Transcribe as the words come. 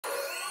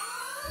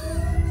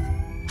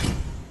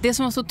Det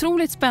som var så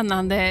otroligt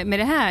spännande med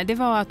det här, det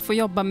var att få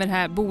jobba med det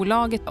här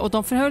bolaget. Och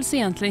de förhöll sig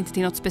egentligen inte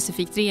till något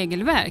specifikt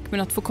regelverk,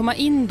 men att få komma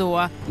in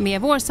då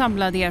med vår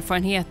samlade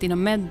erfarenhet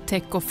inom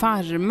medtech och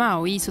pharma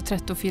och ISO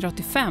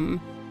 13485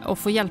 och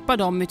få hjälpa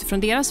dem utifrån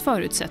deras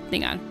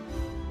förutsättningar.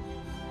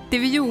 Det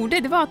vi gjorde,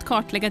 det var att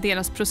kartlägga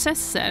deras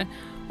processer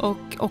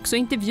och också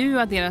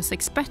intervjua deras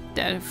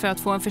experter för att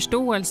få en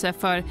förståelse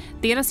för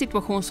deras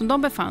situation som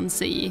de befann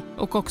sig i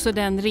och också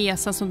den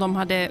resa som de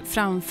hade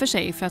framför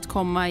sig för att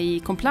komma i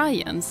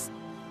compliance.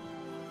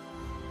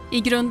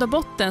 I grund och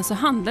botten så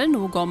handlar det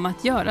nog om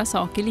att göra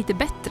saker lite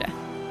bättre.